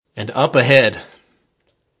And up ahead,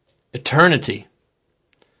 eternity,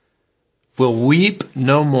 will weep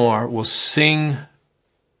no more, will sing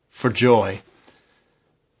for joy.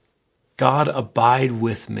 God, abide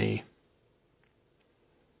with me.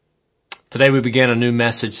 Today we began a new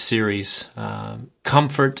message series,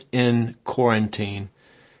 Comfort in Quarantine.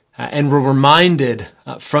 And we're reminded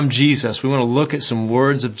from Jesus. We want to look at some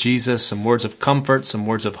words of Jesus, some words of comfort, some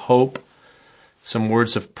words of hope, some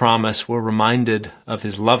words of promise. We're reminded of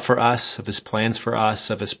His love for us, of His plans for us,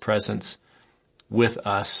 of His presence with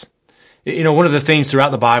us. You know, one of the themes throughout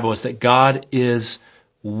the Bible is that God is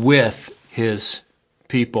with His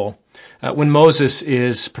people. When Moses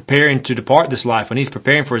is preparing to depart this life, when he's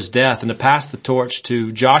preparing for his death and to pass the torch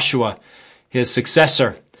to Joshua, his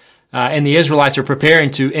successor, and the Israelites are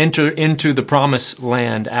preparing to enter into the promised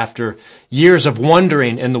land after years of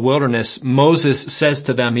wandering in the wilderness, Moses says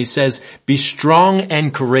to them, he says, "Be strong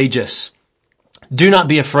and courageous. Do not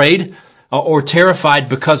be afraid or terrified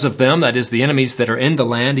because of them," that is, the enemies that are in the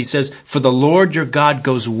land. He says, "For the Lord your God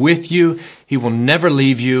goes with you. He will never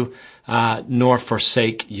leave you nor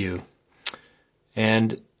forsake you."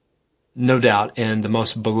 And no doubt in the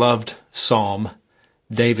most beloved psalm,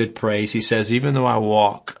 David prays, he says, "Even though I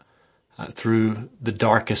walk through the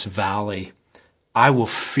darkest valley, I will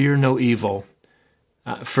fear no evil,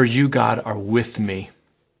 for you, God, are with me."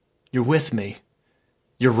 You're with me.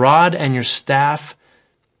 Your rod and your staff,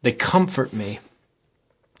 they comfort me.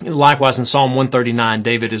 Likewise, in Psalm 139,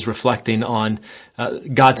 David is reflecting on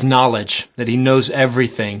God's knowledge, that He knows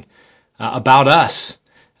everything about us,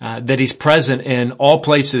 that He's present in all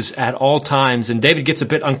places at all times. And David gets a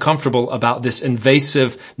bit uncomfortable about this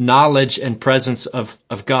invasive knowledge and presence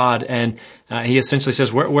of God. And he essentially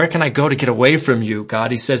says, where can I go to get away from you, God?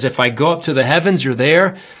 He says, if I go up to the heavens, you're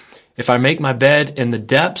there. If I make my bed in the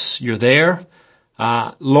depths, you're there.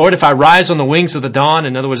 Lord, if I rise on the wings of the dawn,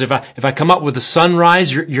 in other words, if I come up with the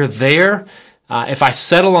sunrise, you're there. If I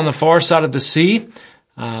settle on the far side of the sea,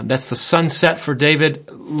 that's the sunset for David.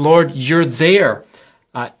 Lord, you're there.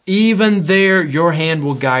 Even there, your hand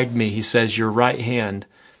will guide me. He says, your right hand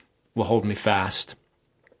will hold me fast.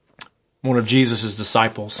 One of Jesus'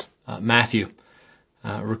 disciples, Matthew,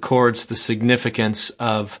 records the significance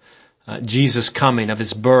of Jesus' coming, of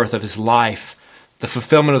His birth, of His life, the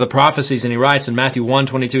fulfillment of the prophecies. And he writes in Matthew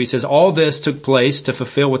 1:22, he says, "All this took place to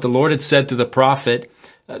fulfill what the Lord had said through the prophet.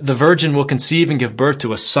 The virgin will conceive and give birth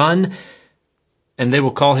to a son, and they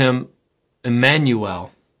will call him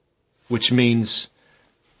Emmanuel," which means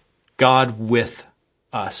God with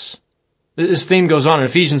us. This theme goes on. In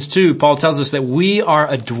Ephesians 2, Paul tells us that we are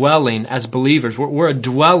a dwelling as believers. We're a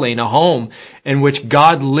dwelling, a home in which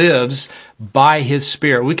God lives by His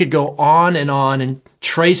Spirit. We could go on and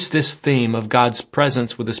trace this theme of God's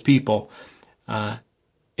presence with His people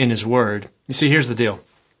in His Word. You see, here's the deal.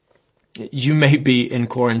 You may be in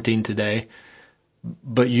quarantine today,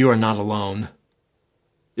 but you are not alone.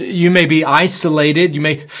 You may be isolated. You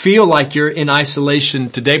may feel like you're in isolation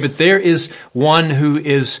today, but there is one who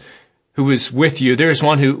is with you. There is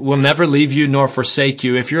one who will never leave you nor forsake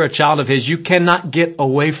you. If you're a child of His, you cannot get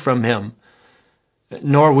away from Him,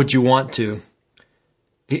 nor would you want to.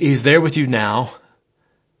 He's there with you now,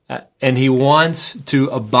 and He wants to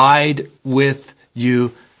abide with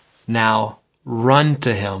you now. Run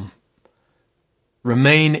to Him.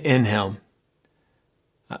 Remain in Him.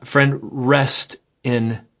 Friend, rest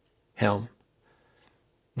in Him.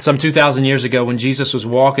 Some 2,000 years ago, when Jesus was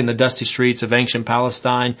walking the dusty streets of ancient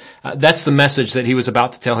Palestine, that's the message that He was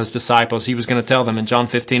about to tell His disciples. He was going to tell them in John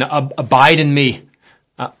 15, abide in me,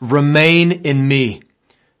 remain in me,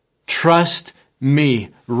 trust me,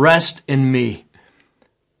 rest in me,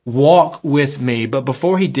 walk with me. But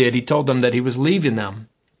before He did, He told them that He was leaving them.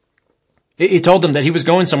 He told them that He was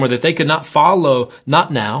going somewhere that they could not follow,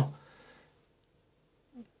 not now.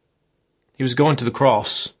 He was going to the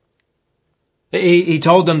cross. He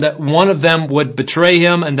told them that one of them would betray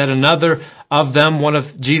Him and that another of them, one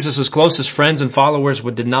of Jesus' closest friends and followers,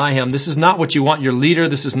 would deny Him. This is not what you want your leader.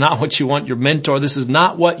 This is not what you want your mentor. This is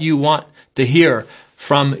not what you want to hear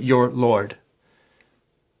from your Lord.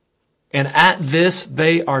 And at this,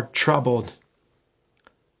 they are troubled.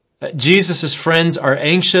 Jesus' friends are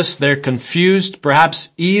anxious, they're confused, perhaps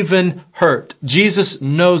even hurt. Jesus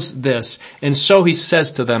knows this, and so He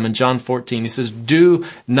says to them in John 14, He says, "Do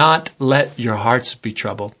not let your hearts be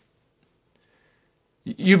troubled.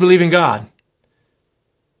 You believe in God.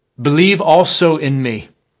 Believe also in me.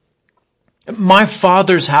 My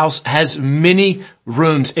Father's house has many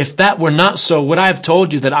rooms. If that were not so, would I have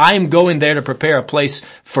told you that I am going there to prepare a place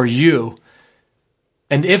for you?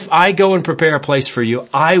 And if I go and prepare a place for you,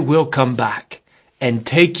 I will come back and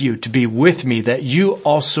take you to be with me, that you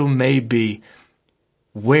also may be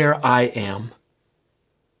where I am.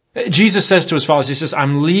 Jesus says to his followers, he says,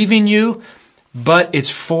 I'm leaving you, but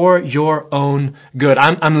it's for your own good.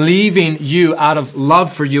 I'm leaving you out of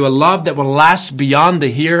love for you, a love that will last beyond the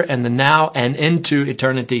here and the now and into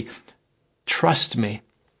eternity. Trust me.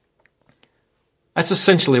 That's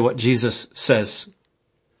essentially what Jesus says.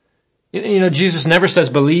 You know, Jesus never says,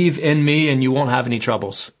 believe in me and you won't have any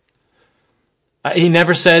troubles. He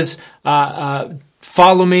never says,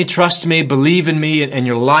 follow me, trust me, believe in me, and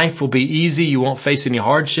your life will be easy. You won't face any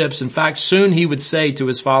hardships. In fact, soon he would say to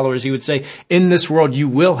his followers, he would say, in this world you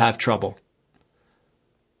will have trouble.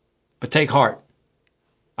 But take heart.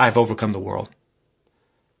 I have overcome the world.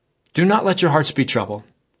 Do not let your hearts be troubled.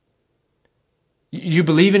 You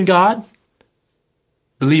believe in God?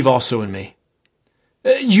 Believe also in me.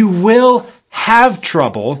 You will have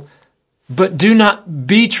trouble, but do not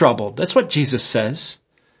be troubled. That's what Jesus says.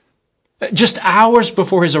 Just hours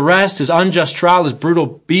before his arrest, his unjust trial, his brutal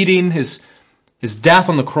beating, his death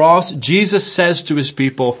on the cross, Jesus says to his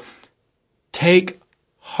people, take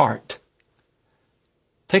heart.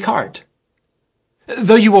 Take heart.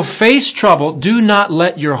 Though you will face trouble, do not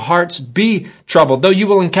let your hearts be troubled. Though you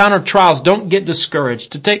will encounter trials, don't get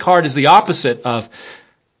discouraged. To take heart is the opposite of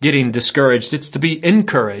getting discouraged. It's to be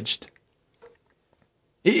encouraged.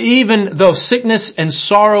 Even though sickness and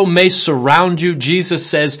sorrow may surround you, Jesus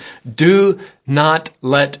says, do not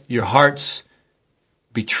let your hearts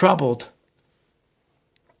be troubled.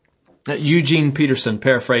 Eugene Peterson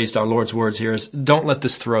paraphrased our Lord's words here as, don't let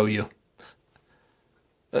this throw you.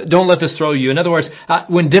 Don't let this throw you. In other words,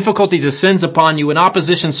 when difficulty descends upon you, when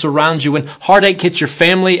opposition surrounds you, when heartache hits your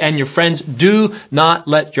family and your friends, do not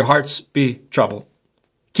let your hearts be troubled.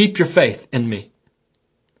 Keep your faith in me.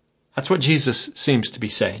 That's what Jesus seems to be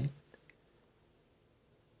saying.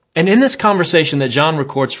 And in this conversation that John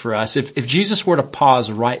records for us, if Jesus were to pause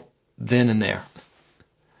right then and there,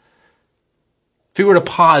 if he were to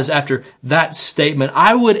pause after that statement,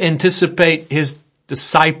 I would anticipate his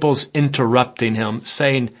disciples interrupting him,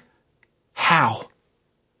 saying, how?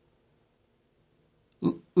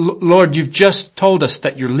 Lord, you've just told us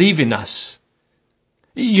that you're leaving us.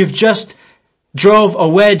 You've just drove a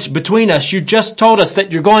wedge between us. You just told us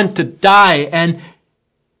that you're going to die and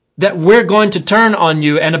that we're going to turn on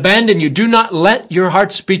you and abandon you. Do not let your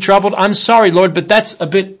hearts be troubled. I'm sorry, Lord, but that's a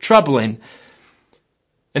bit troubling.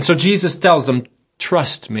 And so Jesus tells them,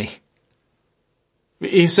 trust me.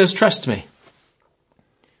 He says, trust me.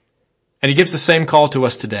 And he gives the same call to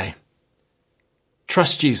us today.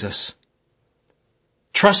 Trust Jesus.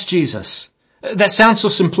 Trust Jesus. That sounds so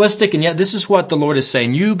simplistic, and yet this is what the Lord is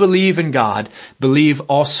saying. You believe in God, believe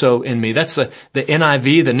also in me. That's the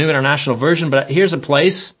NIV, the New International Version, but here's a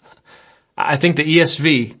place. I think the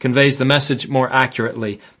ESV conveys the message more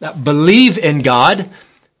accurately. Believe in God,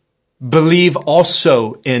 believe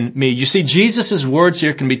also in me. You see, Jesus' words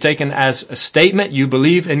here can be taken as a statement. You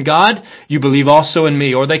believe in God, you believe also in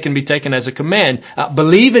me. Or they can be taken as a command.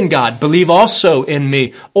 Believe in God, believe also in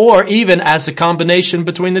me. Or even as a combination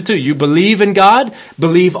between the two. You believe in God,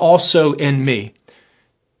 believe also in me.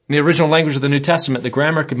 In the original language of the New Testament, the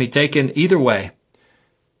grammar can be taken either way.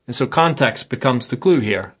 And so context becomes the clue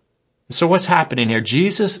here. So what's happening here?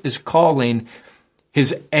 Jesus is calling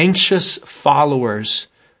his anxious followers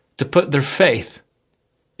to put their faith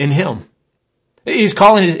in him. He's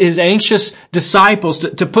calling his anxious disciples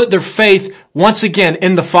to put their faith once again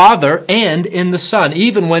in the Father and in the Son.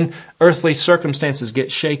 Even when earthly circumstances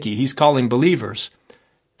get shaky, he's calling believers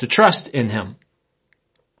to trust in him.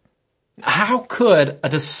 How could a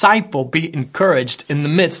disciple be encouraged in the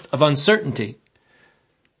midst of uncertainty?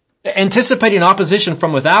 Anticipating opposition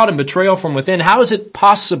from without and betrayal from within, how is it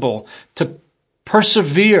possible to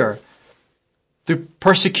persevere through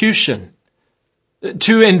persecution,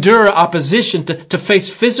 to endure opposition, to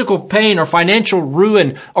face physical pain or financial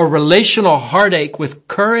ruin or relational heartache with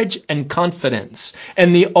courage and confidence?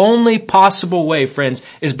 And the only possible way, friends,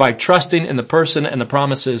 is by trusting in the person and the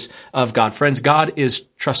promises of God. Friends, God is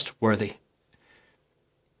trustworthy.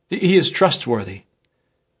 He is trustworthy.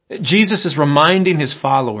 Jesus is reminding his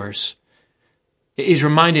followers, he's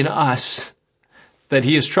reminding us that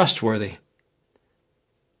he is trustworthy.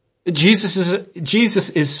 Jesus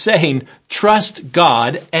is saying, trust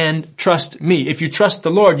God and trust me. If you trust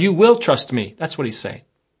the Lord, you will trust me. That's what he's saying.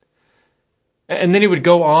 And then he would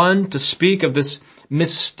go on to speak of this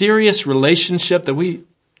mysterious relationship that we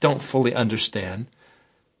don't fully understand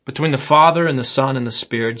between the Father and the Son and the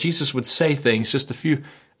Spirit. Jesus would say things just a few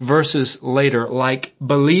verses later like,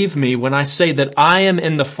 believe me when I say that I am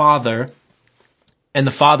in the Father and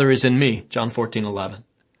the Father is in me, John 14:11.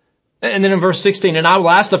 And then in verse 16, and I will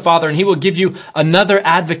ask the Father, and he will give you another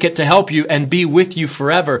advocate to help you and be with you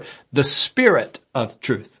forever, the Spirit of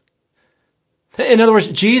truth. In other words,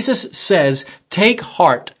 Jesus says, take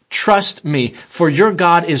heart, trust me, for your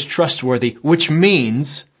God is trustworthy, which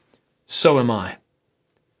means, so am I.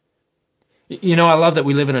 You know, I love that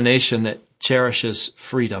we live in a nation that cherishes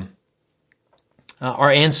freedom.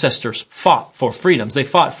 Our ancestors fought for freedoms. They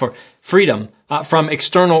fought for freedom from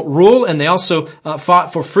external rule, and they also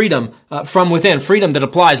fought for freedom from within. Freedom that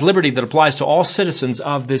applies, liberty that applies to all citizens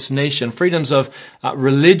of this nation. Freedoms of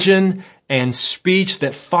religion and speech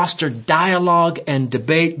that foster dialogue and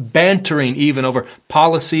debate, bantering even over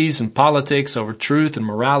policies and politics, over truth and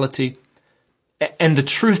morality. And the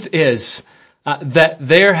truth is that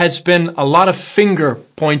there has been a lot of finger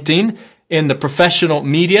pointing in the professional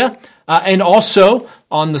media and also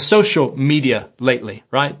on the social media lately,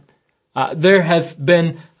 right? There have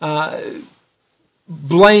been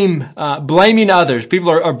blaming others. People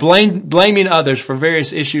are blaming others for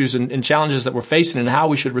various issues and challenges that we're facing and how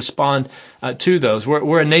we should respond to those.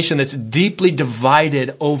 We're a nation that's deeply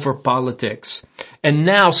divided over politics. And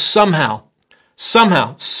now somehow,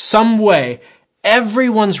 some way,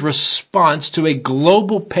 everyone's response to a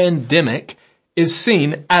global pandemic is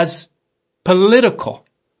seen as political.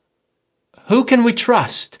 Who can we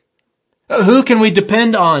trust? Who can we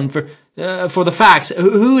depend on for the facts?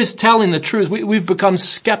 Who is telling the truth? We've become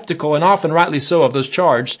skeptical, and often rightly so, of those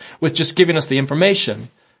charged with just giving us the information,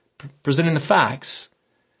 presenting the facts.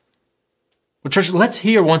 Well, church, let's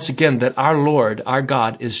hear once again that our Lord, our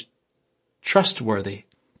God, is trustworthy,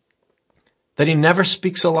 that he never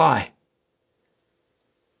speaks a lie,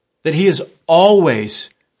 that he is always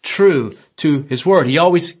true to his word. He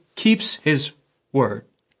always keeps his word.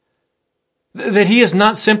 That he is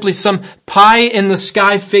not simply some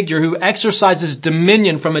pie-in-the-sky figure who exercises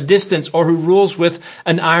dominion from a distance or who rules with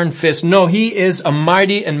an iron fist. No, he is a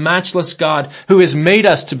mighty and matchless God who has made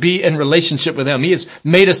us to be in relationship with him. He has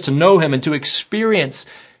made us to know him and to experience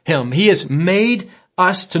him. He has made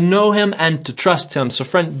us to know him and to trust him. So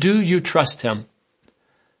friend, do you trust him?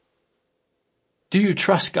 Do you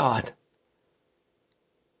trust God?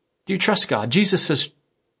 Do you trust God? Jesus says,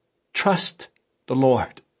 trust the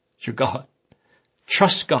Lord, your God.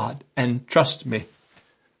 Trust God and trust me.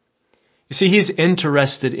 You see, he's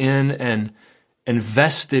interested in and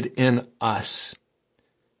invested in us.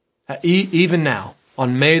 Even now,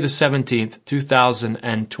 on May the 17th,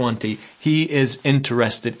 2020, he is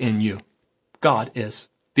interested in you. God is.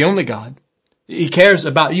 The only God. He cares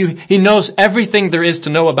about you. He knows everything there is to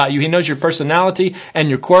know about you. He knows your personality and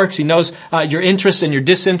your quirks. He knows your interests and your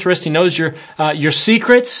disinterest. He knows your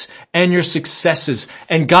secrets and your successes.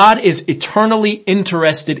 And God is eternally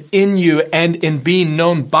interested in you and in being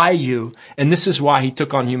known by you. And this is why he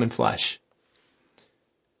took on human flesh.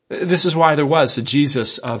 This is why there was a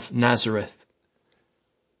Jesus of Nazareth.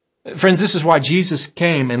 Friends, this is why Jesus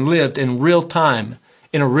came and lived in real time,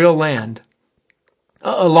 in a real land,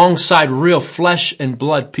 alongside real flesh and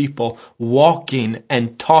blood people, walking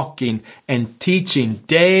and talking and teaching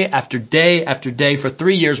day after day after day for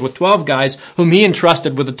 3 years with 12 guys whom he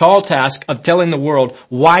entrusted with the tall task of telling the world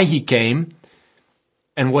why he came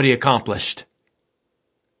and what he accomplished.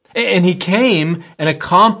 And he came and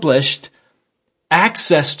accomplished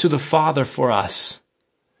access to the Father for us.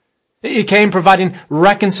 He came providing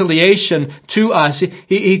reconciliation to us.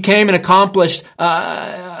 He came and accomplished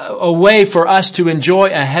a way for us to enjoy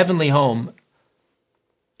a heavenly home,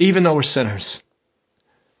 even though we're sinners.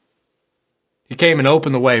 He came and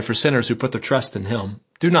opened the way for sinners who put their trust in him.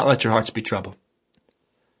 Do not let your hearts be troubled.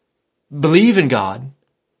 Believe in God.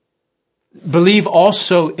 Believe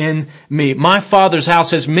also in me. My Father's house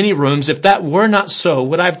has many rooms. If that were not so,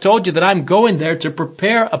 would I have told you that I'm going there to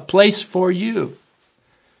prepare a place for you?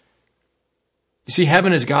 You see,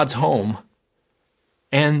 heaven is God's home,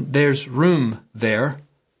 and there's room there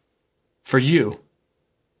for you.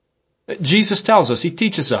 Jesus tells us, he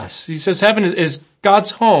teaches us. He says heaven is God's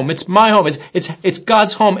home. It's my home. It's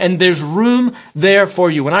God's home, and there's room there for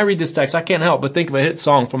you. When I read this text, I can't help but think of a hit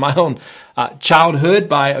song from my own childhood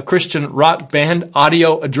by a Christian rock band,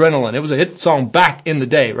 Audio Adrenaline. It was a hit song back in the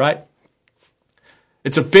day, right?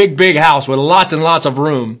 It's a big, big house with lots and lots of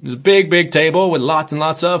room. There's a big, big table with lots and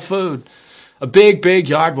lots of food. A big, big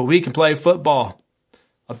yard where we can play football.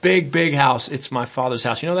 A big, big house. It's my Father's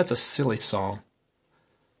house. You know, that's a silly song.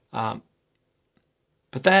 But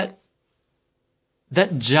that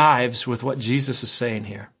jives with what Jesus is saying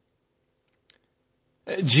here.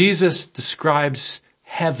 Jesus describes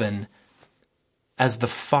heaven as the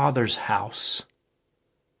Father's house.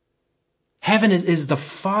 Heaven is the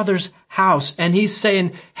Father's house. And he's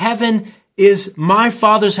saying heaven is my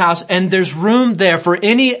Father's house, and there's room there for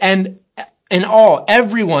any and all,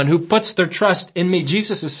 everyone who puts their trust in me.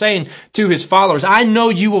 Jesus is saying to his followers, I know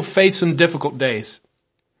you will face some difficult days.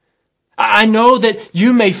 I know that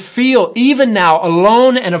you may feel, even now,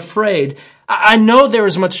 alone and afraid. I know there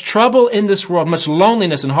is much trouble in this world, much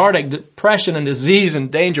loneliness and heartache, depression and disease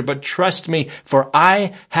and danger, but trust me, for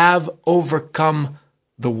I have overcome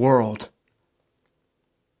the world.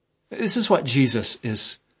 This is what Jesus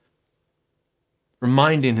is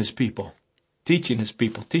reminding his people, teaching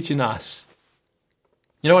us.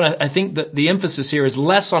 You know what? I think that the emphasis here is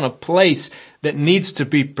less on a place that needs to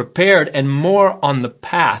be prepared and more on the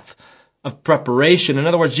path of preparation. In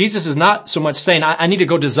other words, Jesus is not so much saying, I need to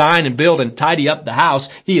go design and build and tidy up the house.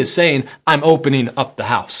 He is saying, I'm opening up the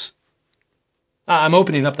house. I'm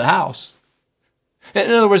opening up the house.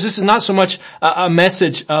 In other words, this is not so much a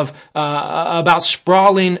message of about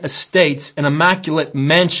sprawling estates and immaculate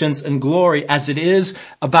mansions and glory as it is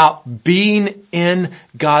about being in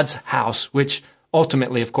God's house, which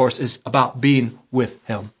ultimately, of course, is about being with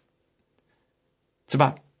him. It's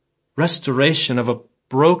about restoration of a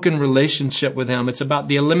broken relationship with him. It's about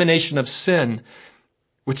the elimination of sin,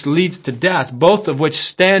 which leads to death, both of which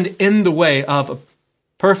stand in the way of a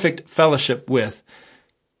perfect fellowship with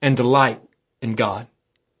and delight in God.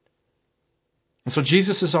 And so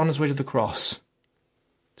Jesus is on his way to the cross.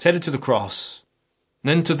 He's headed to the cross, and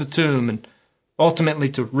then to the tomb, and ultimately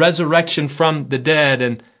to resurrection from the dead,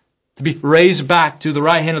 and to be raised back to the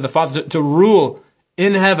right hand of the Father, to rule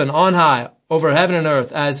in heaven, on high, over heaven and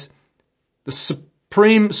earth as the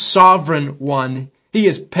supreme sovereign one. He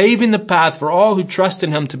is paving the path for all who trust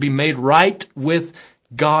in him to be made right with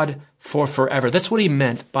God for forever. That's what he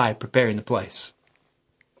meant by preparing the place.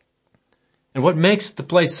 And what makes the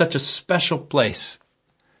place such a special place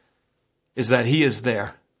is that he is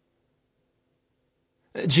there.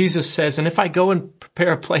 Jesus says, and if I go and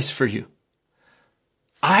prepare a place for you,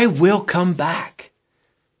 I will come back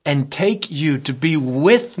and take you to be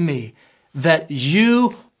with me, that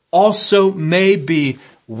you also may be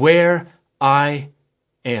where I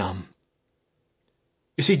am.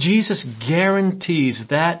 You see, Jesus guarantees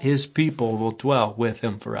that his people will dwell with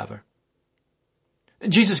him forever.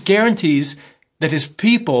 Jesus guarantees that his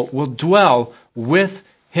people will dwell with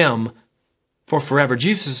him for forever.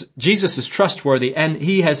 Jesus is trustworthy, and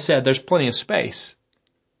he has said there's plenty of space.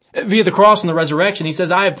 Via the cross and the resurrection, he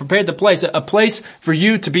says, I have prepared the place, a place for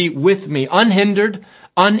you to be with me, unhindered,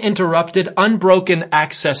 uninterrupted, unbroken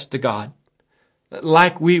access to God,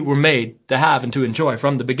 like we were made to have and to enjoy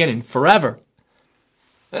from the beginning, forever.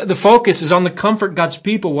 The focus is on the comfort God's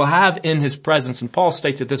people will have in his presence. And Paul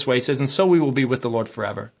states it this way. He says, and so we will be with the Lord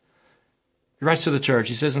forever. He writes to the church.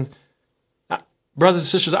 He says, brothers and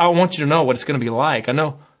sisters, I want you to know what it's going to be like. I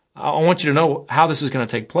want you to know how this is going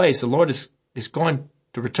to take place. The Lord is going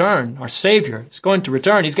to return. Our Savior is going to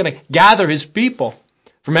return. He's going to gather his people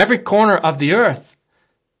from every corner of the earth.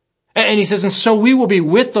 And he says, and so we will be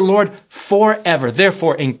with the Lord forever.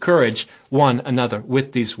 Therefore, encourage one another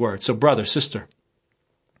with these words. So brother, sister,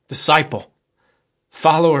 disciple,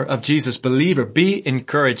 follower of Jesus, believer, be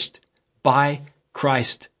encouraged by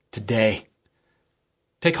Christ today.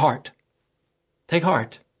 Take heart. Take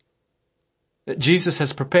heart. Jesus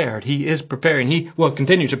has prepared. He is preparing. He will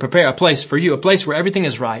continue to prepare a place for you, a place where everything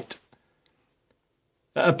is right.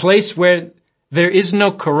 A place where there is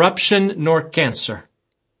no corruption nor cancer.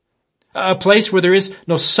 A place where there is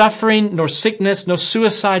no suffering, nor sickness, no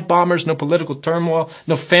suicide bombers, no political turmoil,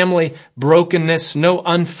 no family brokenness, no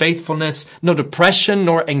unfaithfulness, no depression,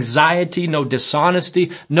 nor anxiety, no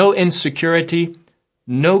dishonesty, no insecurity,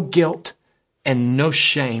 no guilt, and no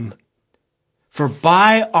shame. For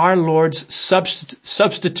by our Lord's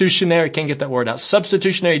substitutionary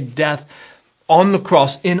death on the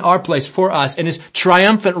cross in our place for us, and his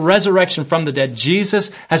triumphant resurrection from the dead,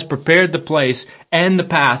 Jesus has prepared the place and the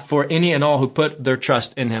path for any and all who put their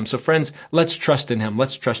trust in him. So friends, let's trust in him.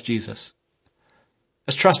 Let's trust Jesus.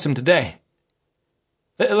 Let's trust him today.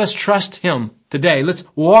 Let's trust him today. Let's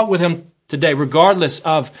walk with him today, regardless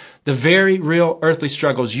of the very real earthly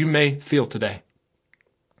struggles you may feel today.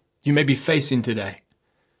 You may be facing today.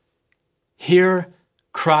 Hear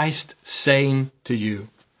Christ saying to you,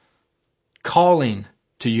 calling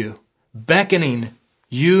to you, beckoning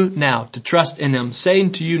you now to trust in him,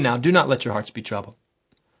 saying to you now, do not let your hearts be troubled.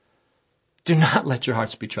 Do not let your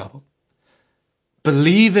hearts be troubled.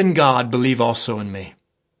 Believe in God, believe also in me.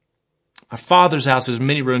 Our Father's house has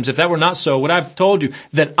many rooms. If that were not so, would I have told you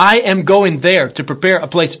that I am going there to prepare a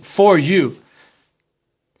place for you?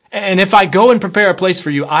 And if I go and prepare a place for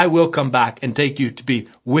you, I will come back and take you to be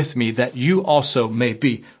with me, that you also may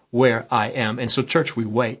be where I am. And so, church, we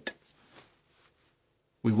wait.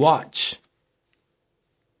 we watch,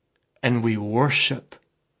 and we worship.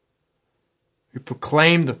 We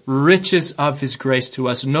proclaim the riches of His grace to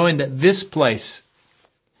us, knowing that this place,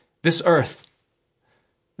 this earth,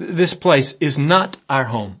 this place is not our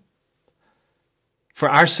home. For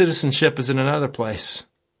our citizenship is in another place.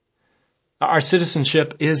 Our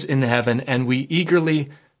citizenship is in heaven, and we eagerly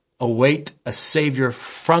await a Savior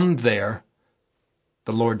from there,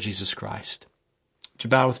 the Lord Jesus Christ. Would you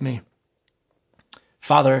bow with me?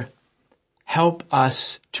 Father, help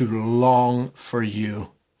us to long for You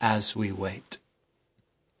as we wait.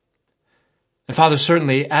 And Father,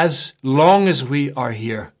 certainly as long as we are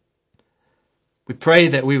here, we pray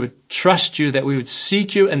that we would trust You, that we would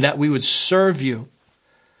seek You, and that we would serve You.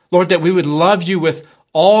 Lord, that we would love You with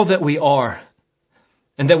all that we are,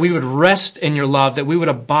 and that we would rest in Your love, that we would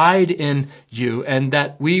abide in You, and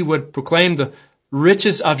that we would proclaim the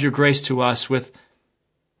riches of Your grace to us with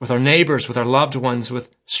our neighbors, with our loved ones,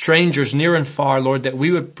 with strangers near and far, Lord, that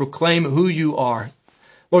we would proclaim who You are.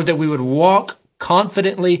 Lord, that we would walk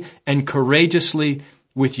confidently and courageously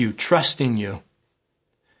with You, trusting You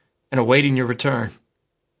and awaiting Your return.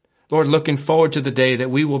 Lord, looking forward to the day that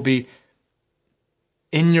we will be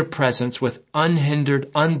in Your presence with unhindered,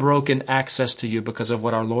 unbroken access to You because of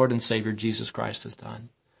what our Lord and Savior Jesus Christ has done.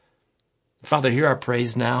 Father, hear our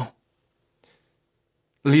praise now.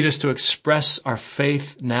 Lead us to express our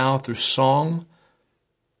faith now through song.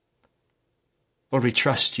 Lord, we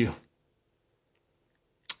trust You.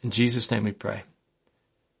 In Jesus' name we pray.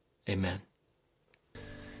 Amen.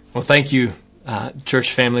 Well, thank you,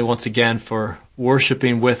 church family, once again for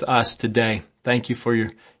worshiping with us today. Thank you for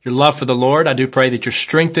your love for the Lord. I do pray that you're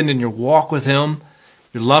strengthened in your walk with Him,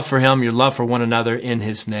 your love for Him, your love for one another in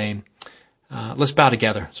His name. Let's bow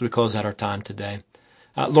together as we close out our time today.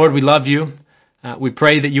 Lord, we love You. We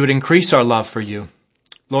pray that You would increase our love for You.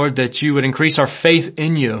 Lord, that You would increase our faith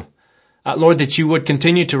in You. Lord, that You would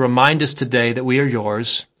continue to remind us today that we are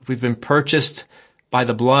Yours. We've been purchased by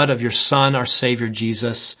the blood of Your Son, our Savior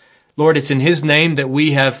Jesus. Lord, it's in His name that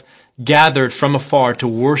we have gathered from afar to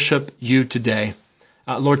worship You today.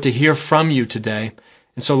 Lord, to hear from You today.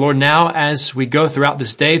 And so, Lord, now as we go throughout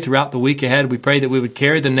this day, throughout the week ahead, we pray that we would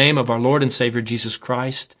carry the name of our Lord and Savior Jesus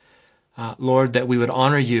Christ. Lord, that we would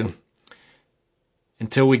honor You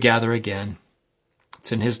until we gather again.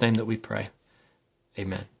 It's in His name that we pray.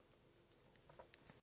 Amen.